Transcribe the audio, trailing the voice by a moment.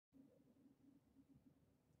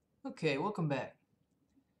Okay, welcome back.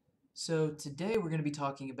 So today we're going to be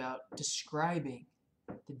talking about describing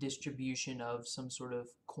the distribution of some sort of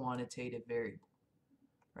quantitative variable,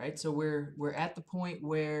 right? So we're at the point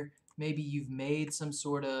where maybe you've made some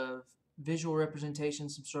sort of visual representation,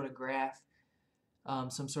 some sort of graph,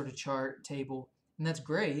 some sort of chart, table, and that's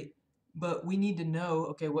great, but we need to know,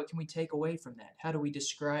 okay, what can we take away from that? How do we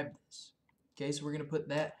describe this? Okay, so we're going to put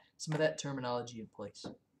some of that terminology in place.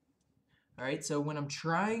 All right, so when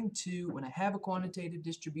when I have a quantitative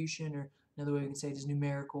distribution, or another way we can say it is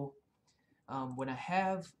numerical, when I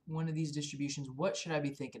have one of these distributions, what should I be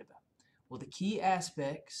thinking about? Well, the key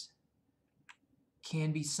aspects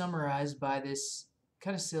can be summarized by this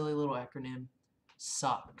kind of silly little acronym,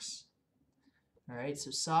 SOX. All right, so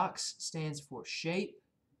SOX stands for shape,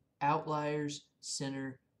 outliers,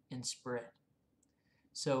 center, and spread.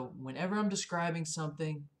 So whenever I'm describing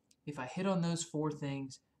something, if I hit on those four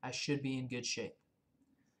things, I should be in good shape.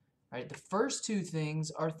 Right, the first two things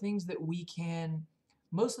are things that we can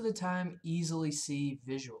most of the time easily see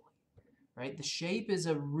visually. Right, the shape is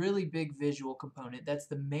a really big visual component. That's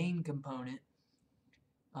the main component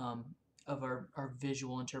um, of our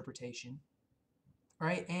visual interpretation.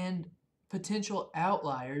 Right, and potential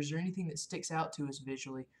outliers or anything that sticks out to us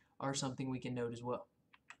visually are something we can note as well.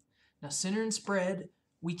 Now, center and spread,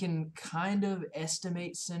 we can kind of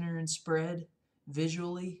estimate center and spread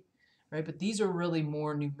visually, right? But these are really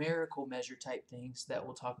more numerical measure type things that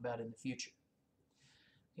we'll talk about in the future.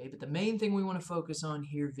 Okay, but the main thing we want to focus on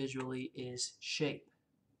here visually is shape.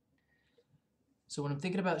 So when I'm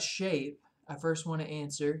thinking about shape, I first want to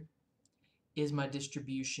answer, is my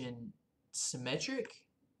distribution symmetric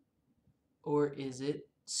or is it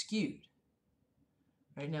skewed?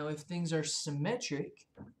 Right now, if things are symmetric,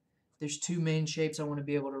 there's two main shapes I want to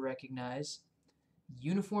be able to recognize: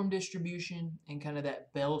 uniform distribution and kind of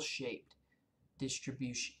that bell-shaped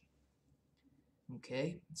distribution.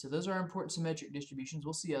 Okay, so those are our important symmetric distributions.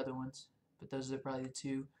 We'll see other ones, but those are probably the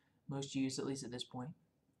two most used, at least at this point.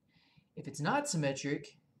 If it's not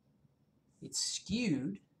symmetric, it's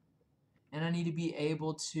skewed, and I need to be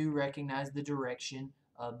able to recognize the direction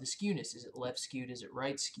of the skewness. Is it left skewed? Is it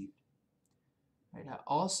right skewed? Right. I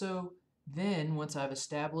also then, once I've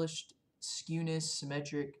established skewness,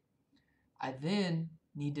 symmetric, I then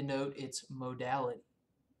need to note its modality.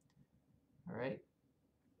 All right.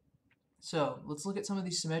 So let's look at some of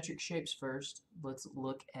these symmetric shapes first. Let's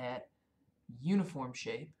look at uniform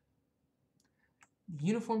shape.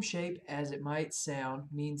 Uniform shape, as it might sound,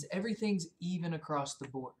 means everything's even across the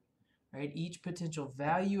board. Right? Each potential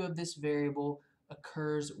value of this variable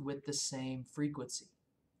occurs with the same frequency.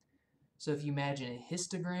 So if you imagine a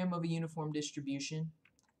histogram of a uniform distribution,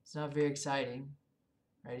 it's not very exciting,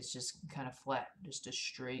 right? It's just kind of flat, just a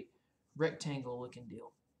straight rectangle looking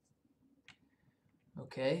deal.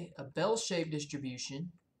 Okay, a bell-shaped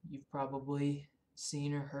distribution, you've probably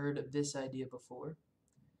seen or heard of this idea before.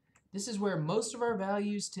 This is where most of our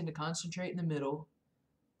values tend to concentrate in the middle,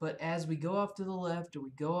 but as we go off to the left or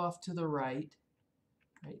we go off to the right,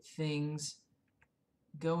 things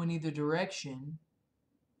go in either direction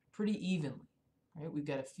pretty evenly. Right? We've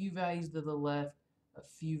got a few values to the left, a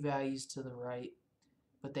few values to the right,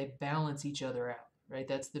 but they balance each other out. Right?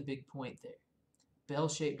 That's the big point there.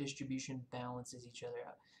 Bell-shaped distribution balances each other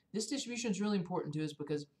out. This distribution is really important to us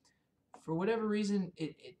because for whatever reason,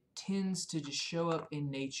 it tends to just show up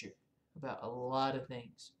in nature about a lot of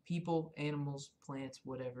things. People, animals, plants,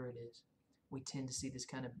 whatever it is. We tend to see this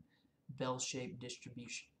kind of bell-shaped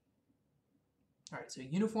distribution. All right, so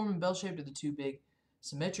uniform and bell-shaped are the two big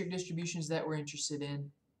symmetric distributions that we're interested in.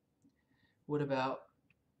 What about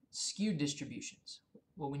skewed distributions?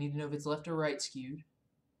 Well, we need to know if it's left or right skewed.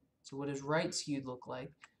 So what does right skewed look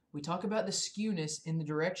like? We talk about the skewness in the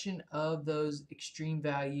direction of those extreme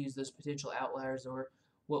values, those potential outliers, or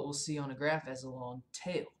what we'll see on a graph as a long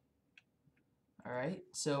tail. All right,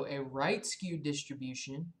 so a right skewed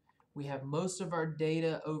distribution, we have most of our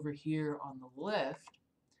data over here on the left,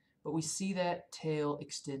 but we see that tail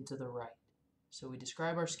extend to the right. So we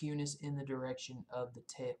describe our skewness in the direction of the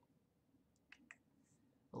tail.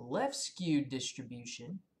 A left skewed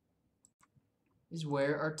distribution is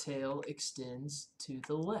where our tail extends to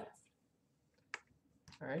the left.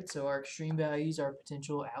 All right, so our extreme values, our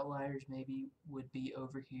potential outliers maybe would be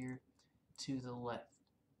over here to the left.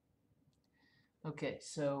 Okay,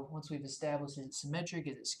 so once we've established is it symmetric,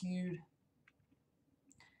 is it skewed,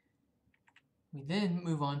 we then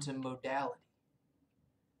move on to modality.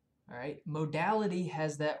 All right, modality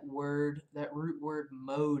has that word, that root word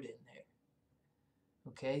mode in there.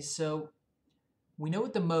 Okay, so we know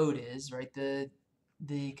what the mode is, right?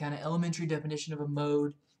 The kind of elementary definition of a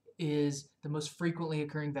mode is the most frequently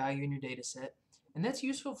occurring value in your data set, and that's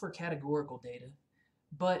useful for categorical data.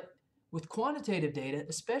 But with quantitative data,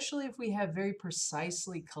 especially if we have very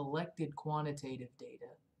precisely collected quantitative data,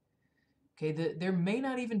 okay, there may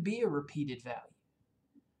not even be a repeated value.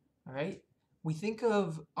 All right, we think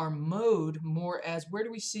of our mode more as where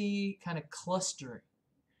do we see kind of clustering,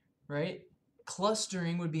 right?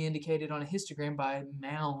 Clustering would be indicated on a histogram by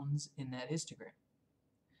mounds in that histogram.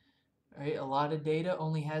 Right? A lot of data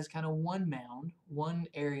only has kind of one mound, one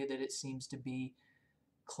area that it seems to be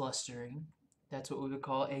clustering. That's what we would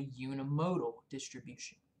call a unimodal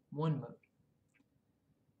distribution, one mode.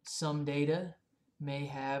 Some data may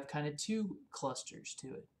have kind of two clusters to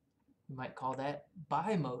it. We might call that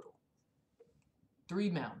bimodal. Three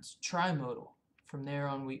mounds, trimodal. From there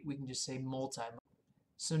on, we can just say multimodal.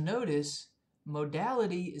 So notice,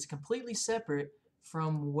 modality is completely separate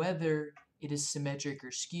from whether it is symmetric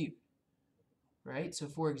or skewed. Right? So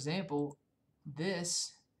for example,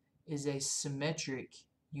 this is a symmetric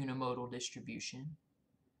unimodal distribution.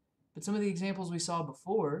 But some of the examples we saw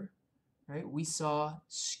before, right, we saw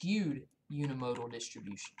skewed unimodal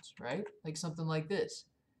distributions, right? Like something like this.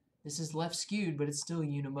 This is left skewed, but it's still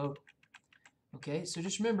unimodal. Okay, so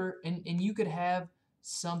just remember, and you could have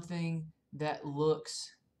something that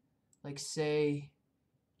looks like, say,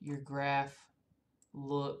 your graph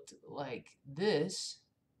looked like this.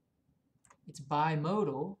 It's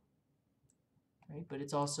bimodal, right? But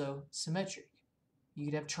it's also symmetric. You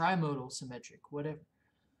could have trimodal, symmetric, whatever.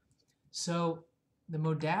 So the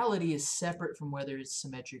modality is separate from whether it's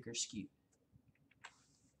symmetric or skewed.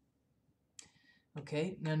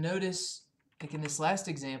 Okay, now notice, like in this last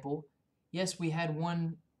example, yes, we had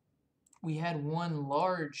one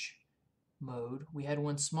large mode, we had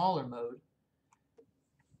one smaller mode,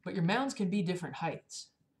 but your mounds can be different heights.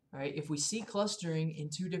 Right? If we see clustering in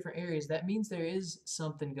two different areas, that means there is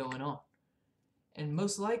something going on. And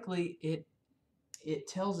most likely it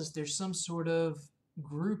tells us there's some sort of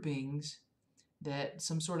groupings, that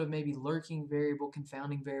some sort of maybe lurking variable,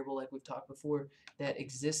 confounding variable like we've talked before, that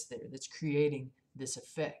exists there, that's creating this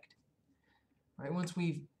effect. Right? Once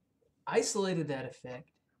we've isolated that effect,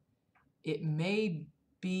 it may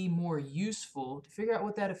be more useful to figure out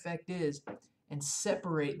what that effect is and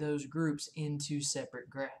separate those groups into separate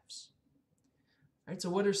graphs. Right? So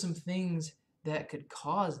what are some things that could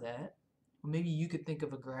cause that? Well, maybe you could think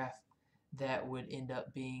of a graph that would end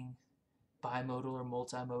up being bimodal or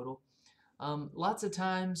multimodal. Lots of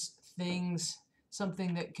times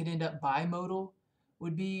something that could end up bimodal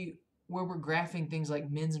would be where we're graphing things like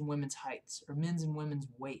men's and women's heights or men's and women's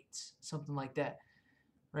weights, something like that.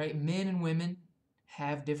 Right? Men and women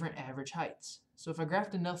have different average heights. So if I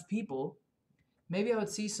graphed enough people, maybe I would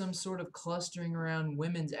see some sort of clustering around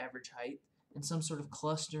women's average height and some sort of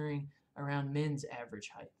clustering around men's average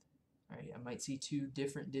height. Right? I might see two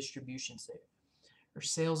different distributions there. Or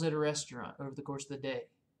sales at a restaurant over the course of the day,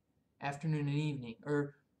 afternoon and evening,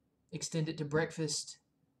 or extend it to breakfast,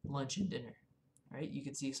 lunch, and dinner. Right? You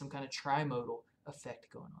could see some kind of trimodal effect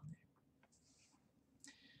going on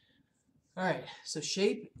there. All right, so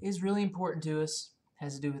shape is really important to us. It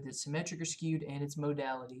has to do with its symmetric or skewed and its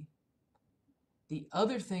modality. The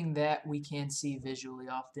other thing that we can see visually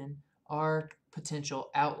often are potential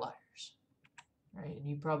outliers. Right? And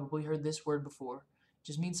you've probably heard this word before. It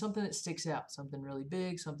just means something that sticks out, something really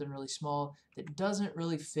big, something really small, that doesn't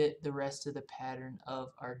really fit the rest of the pattern of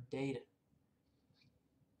our data.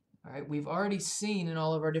 All right, we've already seen in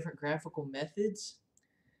all of our different graphical methods,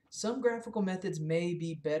 some graphical methods may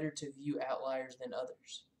be better to view outliers than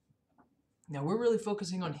others. Now we're really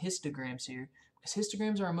focusing on histograms here, because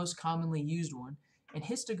histograms are our most commonly used one. And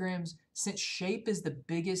histograms, since shape is the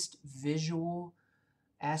biggest visual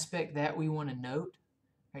aspect that we want to note,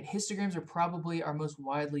 right, histograms are probably our most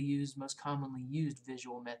widely used, most commonly used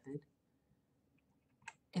visual method.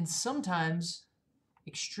 And sometimes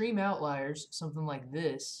extreme outliers, something like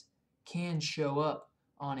this, can show up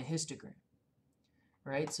on a histogram.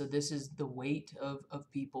 Right? So this is the weight of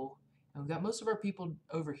people. And we've got most of our people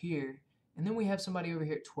over here, and then we have somebody over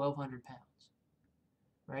here at 1,200 pounds.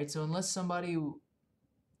 Right? So unless somebody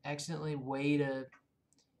accidentally weighed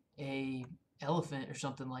a elephant or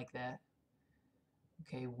something like that,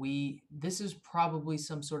 okay, this is probably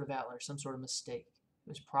some sort of outlier, some sort of mistake. It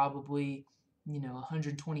was probably, a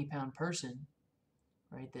 120-pound person,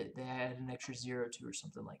 right, that they had an extra 0 to or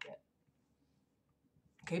something like that.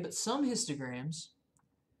 Okay, but some histograms,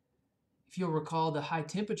 if you'll recall the high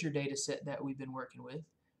temperature data set that we've been working with,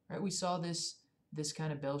 right, we saw this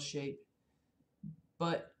kind of bell shape,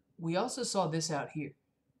 but we also saw this out here,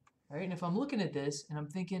 right? And if I'm looking at this and I'm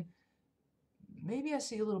thinking, maybe I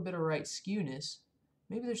see a little bit of right skewness,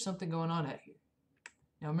 maybe there's something going on out here.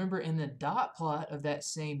 Now remember, in the dot plot of that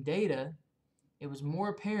same data, it was more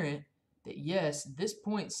apparent that yes, this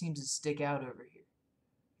point seems to stick out over here.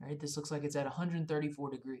 All right, this looks like it's at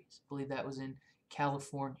 134 degrees. I believe that was in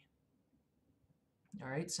California. All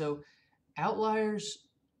right, so outliers,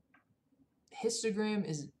 histogram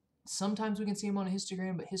is, sometimes we can see them on a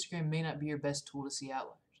histogram, but histogram may not be your best tool to see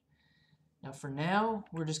outliers. Now for now,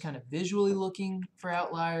 we're just kind of visually looking for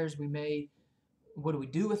outliers. What do we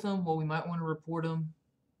do with them? Well, we might want to report them.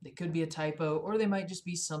 They could be a typo, or they might just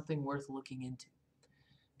be something worth looking into.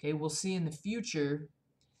 Okay, we'll see in the future.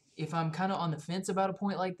 If I'm kind of on the fence about a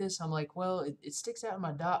point like this, I'm like, well, it sticks out in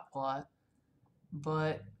my dot plot,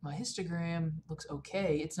 but my histogram looks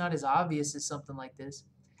okay. It's not as obvious as something like this.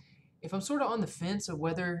 If I'm sort of on the fence of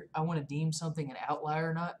whether I want to deem something an outlier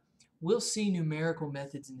or not, we'll see numerical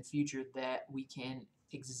methods in the future that we can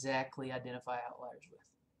exactly identify outliers with.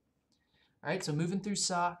 All right, so moving through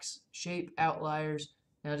SOCs, shape, outliers,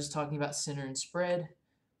 now just talking about center and spread.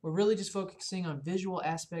 We're really just focusing on visual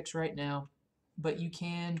aspects right now, but you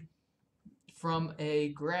can, from a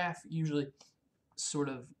graph, usually sort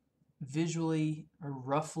of visually or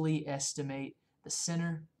roughly estimate the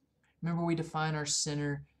center. Remember, we define our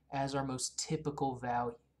center as our most typical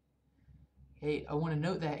value. Okay, I want to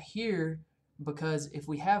note that here because if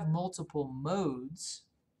we have multiple modes,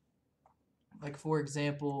 like for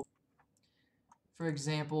example,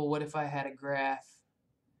 what if I had a graph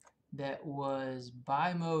that was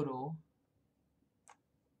bimodal,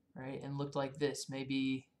 right, and looked like this?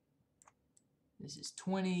 Maybe this is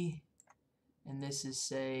 20 and this is,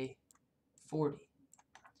 say, 40.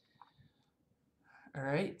 All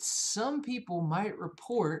right, some people might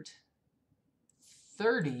report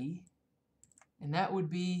 30, and that would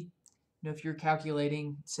be, if you're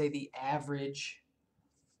calculating, say, the average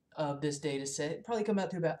of this data set, it'd probably come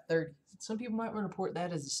out to about 30. Some people might want to report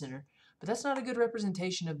that as the center, but that's not a good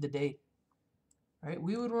representation of the data. Right?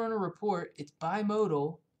 We would want to report it's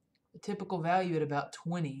bimodal, the typical value at about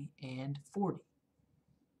 20 and 40.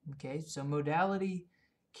 Okay, so modality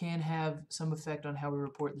can have some effect on how we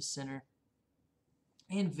report the center.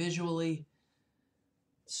 And visually,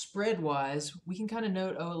 spread-wise, we can kind of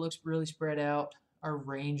note, oh, it looks really spread out. Our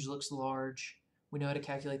range looks large. We know how to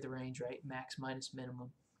calculate the range, right? Max minus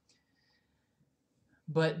minimum.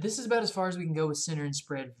 But this is about as far as we can go with center and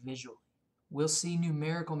spread visually. We'll see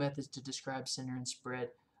numerical methods to describe center and spread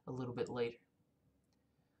a little bit later.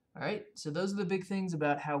 All right, so those are the big things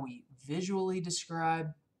about how we visually describe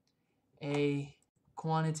a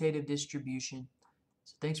quantitative distribution.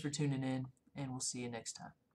 So thanks for tuning in, and we'll see you next time.